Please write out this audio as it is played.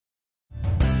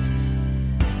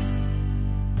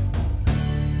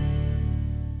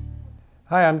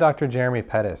Hi, I'm Dr. Jeremy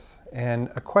Pettis, and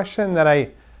a question that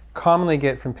I commonly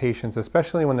get from patients,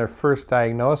 especially when they're first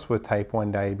diagnosed with type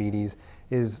 1 diabetes,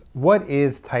 is what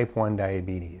is type 1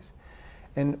 diabetes?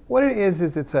 And what it is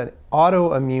it's an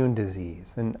autoimmune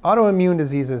disease. And autoimmune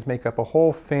diseases make up a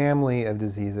whole family of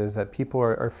diseases that people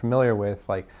are familiar with,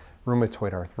 like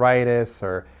rheumatoid arthritis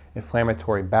or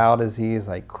inflammatory bowel disease,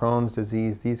 like Crohn's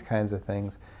disease, these kinds of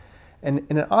things. And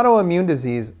in an autoimmune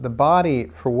disease, the body,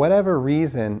 for whatever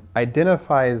reason,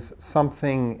 identifies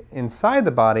something inside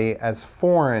the body as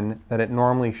foreign that it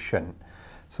normally shouldn't.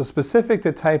 So specific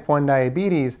to type 1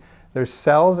 diabetes, there's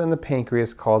cells in the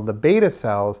pancreas called the beta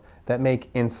cells that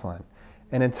make insulin.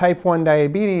 And in type 1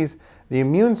 diabetes, the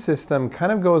immune system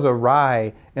kind of goes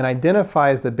awry and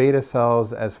identifies the beta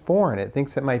cells as foreign. It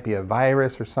thinks it might be a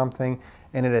virus or something,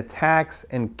 and it attacks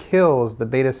and kills the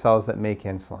beta cells that make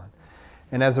insulin.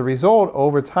 And as a result,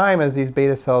 over time, as these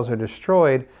beta cells are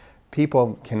destroyed,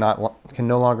 people can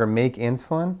no longer make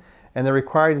insulin, and they're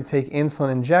required to take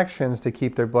insulin injections to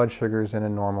keep their blood sugars in a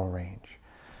normal range.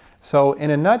 So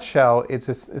in a nutshell, it's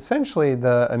essentially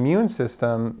the immune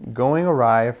system going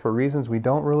awry for reasons we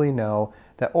don't really know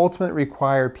that ultimately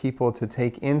require people to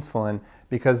take insulin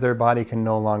because their body can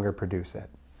no longer produce it.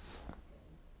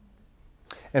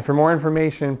 And for more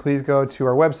information, please go to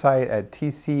our website at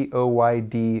tcoyd.org.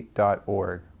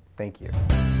 Thank you.